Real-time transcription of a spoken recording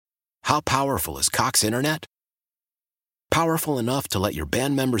How powerful is Cox Internet? Powerful enough to let your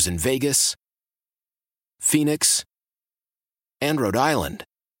band members in Vegas, Phoenix, and Rhode Island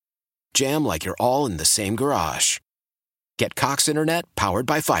jam like you're all in the same garage. Get Cox Internet powered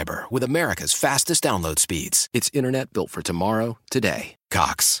by fiber with America's fastest download speeds. It's internet built for tomorrow, today.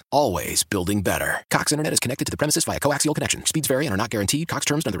 Cox, always building better. Cox Internet is connected to the premises via coaxial connection. Speeds vary and are not guaranteed. Cox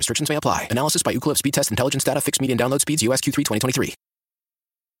terms and other restrictions may apply. Analysis by Ookla Speed Test Intelligence Data. Fixed median download speeds. US Q3 2023.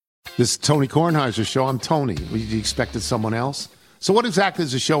 This is Tony Kornheiser's show. I'm Tony. You expected someone else? So what exactly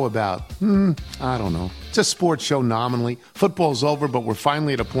is the show about? I don't know. It's a sports show nominally. Football's over, but we're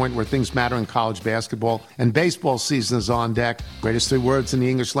finally at a point where things matter in college basketball, and baseball season is on deck. Greatest three words in the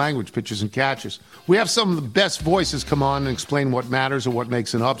English language, pitchers and catchers. We have some of the best voices come on and explain what matters or what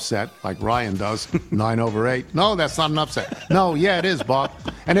makes an upset, like Ryan does, 9/8. No, that's not an upset. No, yeah, it is, Bob.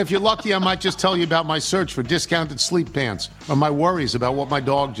 And if you're lucky, I might just tell you about my search for discounted sleep pants or my worries about what my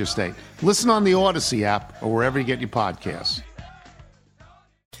dog just ate. Listen on the Odyssey app or wherever you get your podcasts.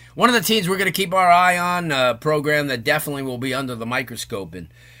 One of the teams we're going to keep our eye on, a program that definitely will be under the microscope in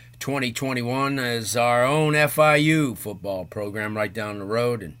 2021, is our own FIU football program right down the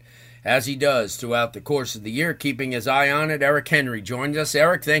road. And as he does throughout the course of the year, keeping his eye on it, Eric Henry joins us.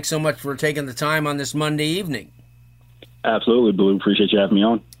 Eric, thanks so much for taking the time on this Monday evening. Absolutely, Blue. Appreciate you having me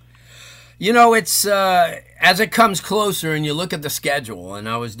on. You know, it's as it comes closer and you look at the schedule, and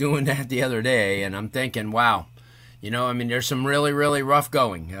I was doing that the other day, and I'm thinking, wow. You know, I mean, there's some really, really rough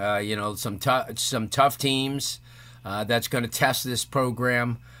going. Some tough teams that's going to test this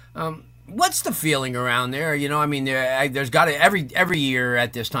program. What's the feeling around there? You know, I mean, there's got to every year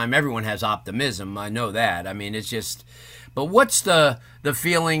at this time, everyone has optimism. I know that. I mean, it's just, but what's the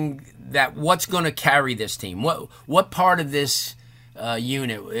feeling that what's going to carry this team? What part of this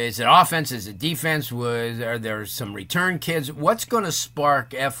unit is it? Offense? Is it defense? Are there some return kids? What's going to spark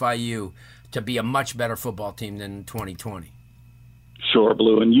FIU to be a much better football team than 2020? Sure,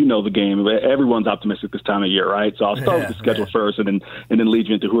 Blue, and you know the game. Everyone's optimistic this time of year, right? So I'll start with the schedule first, and then lead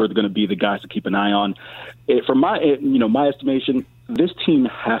you into who are going to be the guys to keep an eye on. From my estimation, this team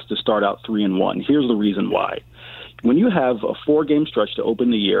has to start out 3-1. Here's the reason why. When you have a 4-game stretch to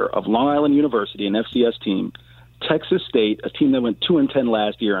open the year of Long Island University, an FCS team, Texas State, a team that went 2-10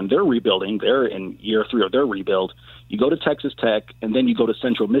 last year, and they're rebuilding. They're in year 3 of their rebuild. You go to Texas Tech, and then you go to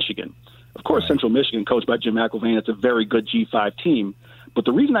Central Michigan. Of course, Central Michigan, coached by Jim McElvain, it's a very good G5 team. But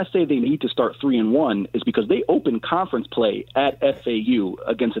the reason I say they need to start 3-1 is because they open conference play at FAU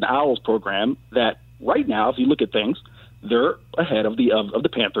against an Owls program that right now, if you look at things, they're ahead of the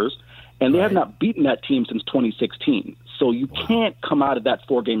Panthers, and they have not beaten that team since 2016. So you can't come out of that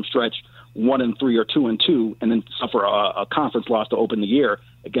 4-game stretch 1-3 or 2-2 and then suffer a conference loss to open the year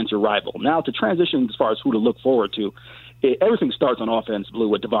against your rival. Now, to transition as far as who to look forward to, everything starts on offense, Blue,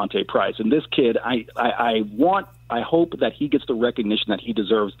 with Devontae Price. And this kid, I hope that he gets the recognition that he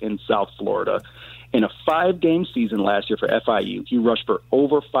deserves in South Florida. In a 5-game season last year for FIU, he rushed for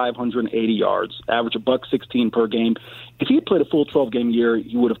over 580 yards, average $116 per game. If he had played a full 12-game year,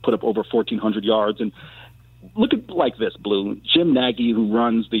 he would have put up over 1,400 yards. And look at it like this, Blue. Jim Nagy, who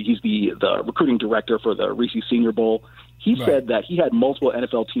he's the recruiting director for the Reese Senior Bowl, he said that he had multiple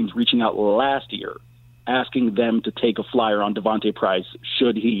NFL teams reaching out last year asking them to take a flyer on Devontae Price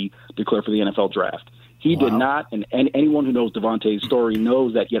should he declare for the NFL draft. He did not, and anyone who knows Devontae's story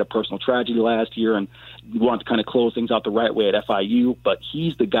knows that he had a personal tragedy last year and wanted to kind of close things out the right way at FIU, but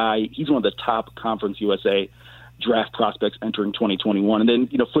he's the guy, he's one of the top Conference USA draft prospects entering 2021. And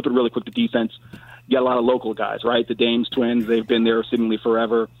then, flip it really quick to defense. You got a lot of local guys, right? The Dames twins, they've been there seemingly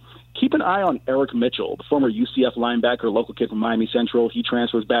forever. Keep an eye on Eric Mitchell, the former UCF linebacker, local kid from Miami Central. He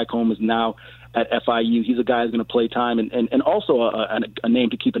transfers back home, is now at FIU. He's a guy who's going to play time. And also a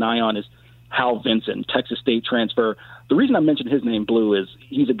name to keep an eye on is Hal Vinson, Texas State transfer. The reason I mentioned his name, Blue, is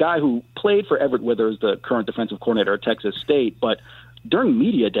he's a guy who played for Everett Withers, the current defensive coordinator at Texas State. But during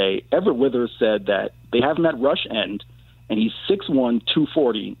media day, Everett Withers said that they have him at rush end, and he's 6'1",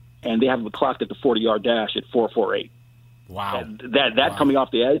 240, and they have him clocked at the 40-yard dash at 4.48. Wow. That coming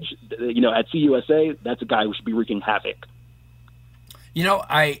off the edge, at CUSA, that's a guy who should be wreaking havoc.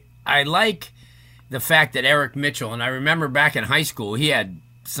 I like the fact that Eric Mitchell, and I remember back in high school, he had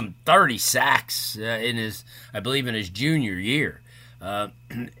some 30 sacks in his junior year.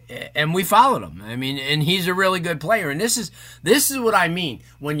 And we followed him. I mean, and he's a really good player. And this is what I mean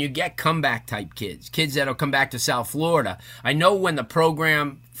when you get comeback type kids that'll come back to South Florida. I know when the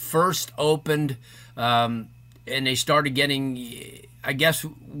program first opened, and they started getting, I guess,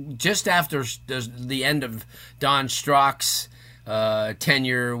 just after the end of Don Strock's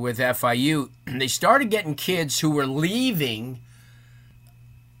tenure with FIU, they started getting kids who were leaving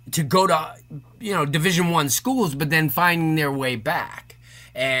to go to Division I schools, but then finding their way back.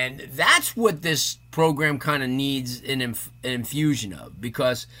 And that's what this program kind of needs an infusion of,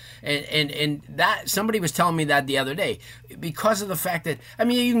 because and that somebody was telling me that the other day, because of the fact that, I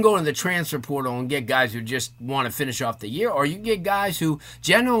mean, you can go to the transfer portal and get guys who just want to finish off the year, or you get guys who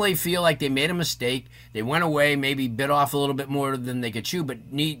generally feel like they made a mistake, they went away, maybe bit off a little bit more than they could chew,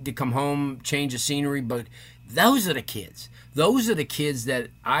 but need to come home, change the scenery. But those are the kids. Those are the kids that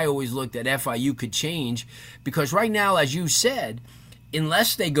I always looked at FIU could change, because right now, as you said,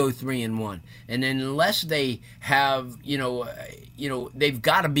 unless they go 3-1, and unless they have, they've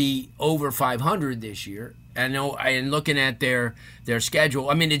got to be over 500 this year. I know, and looking at their schedule,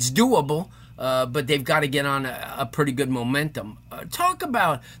 I mean, it's doable, but they've got to get on a pretty good momentum. Talk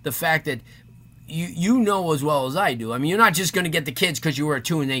about the fact that you know as well as I do. I mean, you're not just going to get the kids because you were a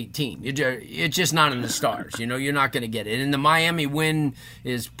 2-8 team. It's just not in the stars. You're not going to get it. And the Miami win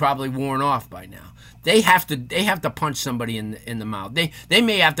is probably worn off by now. They have to punch somebody in the mouth. They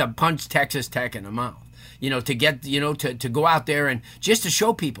may have to punch Texas Tech in the mouth, to get, to go out there and just to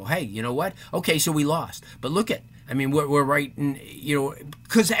show people, hey, you know what? Okay, so we lost, but look at, I mean, we're right in,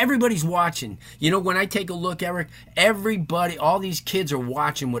 because everybody's watching. When I take a look, Eric, everybody, all these kids are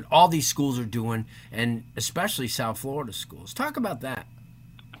watching what all these schools are doing, and especially South Florida schools. Talk about that.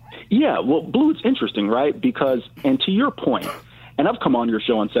 Yeah, well, Blue, it's interesting, right? Because, and to your point, and I've come on your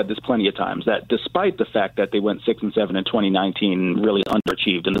show and said this plenty of times, that despite the fact that they went 6-7 in 2019, really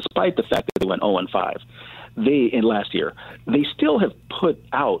underachieved, and despite the fact that they went 0-5, in last year, they still have put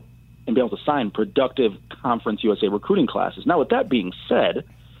out and be able to sign productive Conference USA recruiting classes. Now, with that being said,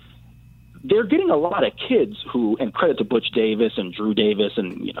 they're getting a lot of kids who, and credit to Butch Davis and Drew Davis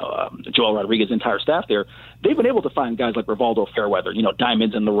and Joel Rodriguez's entire staff there, they've been able to find guys like Rivaldo Fairweather,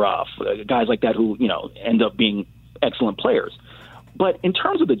 diamonds in the rough, guys like that who end up being excellent players. But in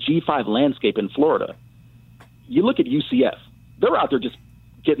terms of the G5 landscape in Florida, you look at UCF. They're out there just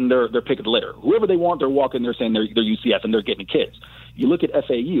getting their pick of the litter. Whoever they want, they're walking there saying they're UCF, and they're getting kids. You look at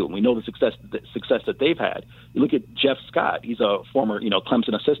FAU, and we know the success that they've had. You look at Jeff Scott. He's a former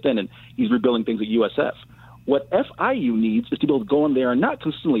Clemson assistant, and he's rebuilding things at USF. What FIU needs is to be able to go in there and not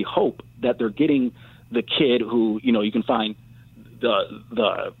consistently hope that they're getting the kid who you can find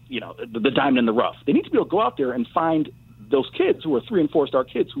the diamond in the rough. They need to be able to go out there and find those kids who are 3- and 4-star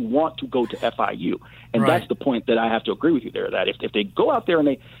kids who want to go to FIU. And That's the point that I have to agree with you there, that if they go out there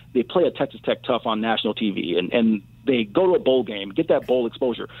and they play a Texas Tech tough on national TV and they go to a bowl game, get that bowl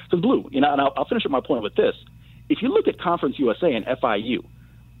exposure. Because Blue, and I'll finish up my point with this. If you look at Conference USA and FIU,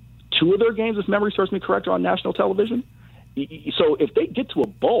 2 of their games, if memory serves me correct, are on national television. So if they get to a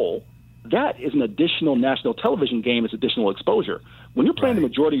bowl, that is an additional national television game. It's additional exposure. When you're playing the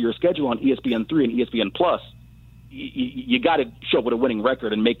majority of your schedule on ESPN3 and ESPN Plus, you got to show up with a winning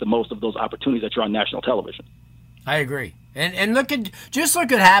record and make the most of those opportunities that you're on national television. I agree, and look at what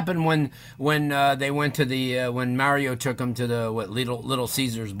happened when they went to when Mario took them to the Little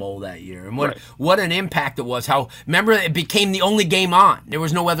Caesars Bowl that year, and what an impact it was. How, remember, it became the only game on. There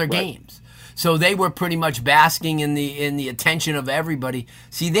was no other games. So they were pretty much basking in the attention of everybody.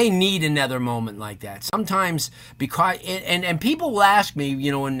 See, they need another moment like that. Sometimes, because and people will ask me,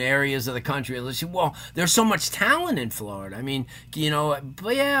 in areas of the country, they'll say, well, there's so much talent in Florida. I mean,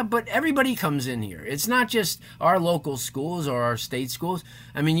 but everybody comes in here. It's not just our local schools or our state schools.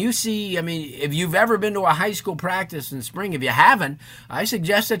 I mean, if you've ever been to a high school practice in spring, if you haven't, I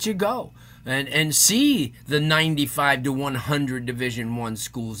suggest that you go and see the 95 to 100 Division I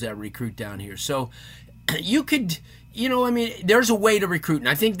schools that recruit down here. So you could, there's a way to recruit. And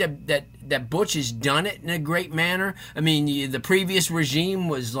I think that Butch has done it in a great manner. I mean, the previous regime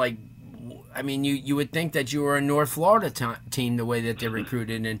was like, you would think that you were a North Florida team the way that they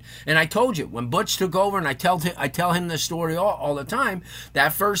recruited. And I told you, when Butch took over, and I tell him this story all the time,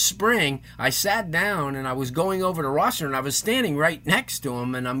 that first spring, I sat down and I was going over the roster, and I was standing right next to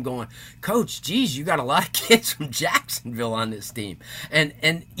him, and I'm going, Coach, geez, you got a lot of kids from Jacksonville on this team. And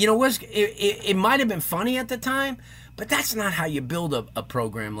it might have been funny at the time, but that's not how you build a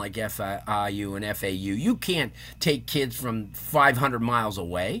program like FIU and FAU. You can't take kids from 500 miles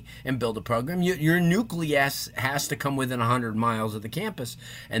away and build a program. Your nucleus has to come within 100 miles of the campus.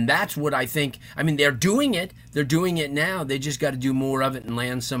 And that's what I think. I mean, they're doing it. They're doing it now. They just got to do more of it and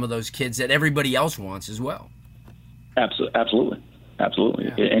land some of those kids that everybody else wants as well. Absolutely.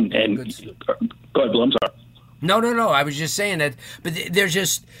 Yeah. And go ahead, Bill. I'm sorry. No. I was just saying that. But they're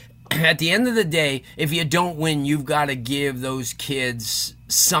just... At the end of the day, if you don't win, you've got to give those kids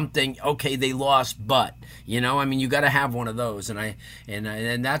something. Okay, they lost, but I mean, you got to have one of those, and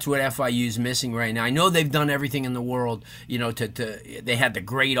that's what FIU's missing right now. I know they've done everything in the world. They had the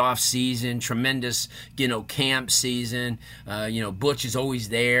great off season, tremendous camp season. Butch is always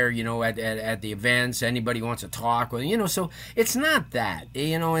there. At the events, anybody wants to talk with. So it's not that.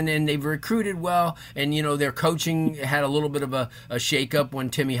 And they've recruited well, and their coaching had a little bit of a shakeup when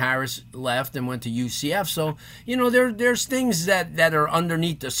Timmy Harris left and went to UCF. So there's things that are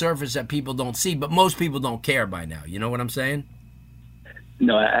underneath the surface that people don't see, but most people don't care by now. You know what I'm saying?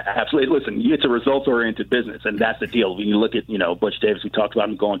 No, absolutely. Listen, it's a results-oriented business, and that's the deal. When you look at, Butch Davis, we talked about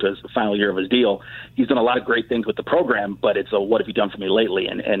him going to his final year of his deal. He's done a lot of great things with the program, but it's a what have you done for me lately?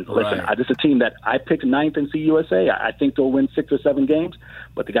 And listen, Right. This is a team that I picked 9th in CUSA. I think they'll win 6 or 7 games,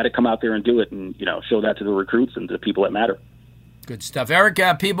 but they got to come out there and do it and, show that to the recruits and to the people that matter. Good stuff. Eric,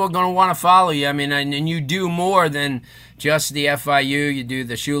 people are going to want to follow you. I mean, and you do more than just the FIU. You do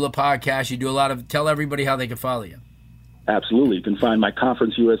the Shula podcast. You do a lot of – tell everybody how they can follow you. Absolutely. You can find my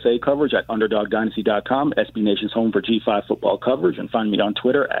Conference USA coverage at UnderdogDynasty.com, SB Nation's home for G5 football coverage, and find me on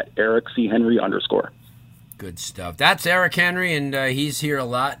Twitter at EricCHenry _. Good stuff. That's Eric Henry, and he's here a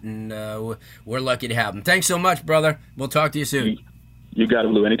lot, and we're lucky to have him. Thanks so much, brother. We'll talk to you soon. You got it,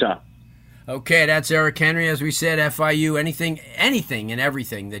 Lou. Anytime. Okay, that's Eric Henry. As we said, FIU, anything and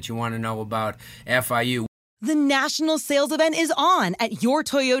everything that you want to know about FIU. The national sales event is on at your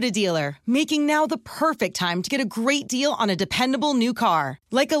Toyota dealer, making now the perfect time to get a great deal on a dependable new car.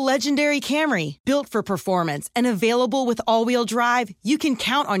 Like a legendary Camry, built for performance and available with all-wheel drive, you can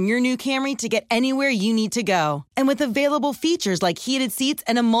count on your new Camry to get anywhere you need to go. And with available features like heated seats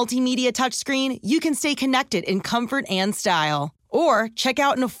and a multimedia touchscreen, you can stay connected in comfort and style. Or check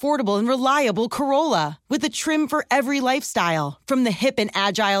out an affordable and reliable Corolla with a trim for every lifestyle. From the hip and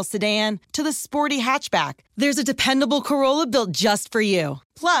agile sedan to the sporty hatchback, there's a dependable Corolla built just for you.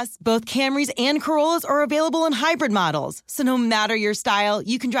 Plus, both Camrys and Corollas are available in hybrid models, so no matter your style,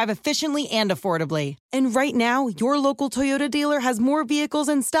 you can drive efficiently and affordably. And right now, your local Toyota dealer has more vehicles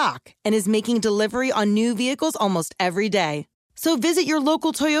in stock and is making delivery on new vehicles almost every day. So visit your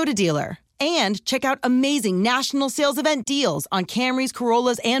local Toyota dealer. And check out amazing national sales event deals on Camrys,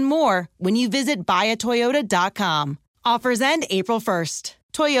 Corollas, and more when you visit buyatoyota.com. Offers end April 1st.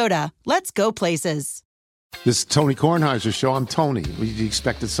 Toyota, let's go places. This is Tony Kornheiser Show. I'm Tony. You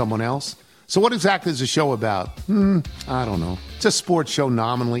expected someone else? So what exactly is the show about? I don't know. It's a sports show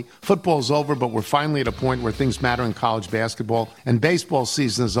nominally. Football's over, but we're finally at a point where things matter in college basketball, and baseball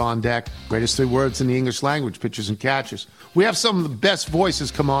season is on deck. Greatest 3 words in the English language, pitchers and catchers. We have some of the best voices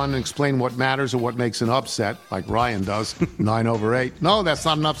come on and explain what matters or what makes an upset, like Ryan does, 9/8. No, that's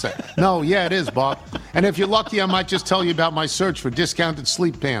not an upset. No, yeah, it is, Bob. And if you're lucky, I might just tell you about my search for discounted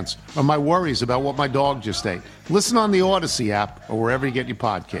sleep pants or my worries about what my dog just ate. Listen on the Odyssey app or wherever you get your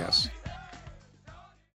podcasts.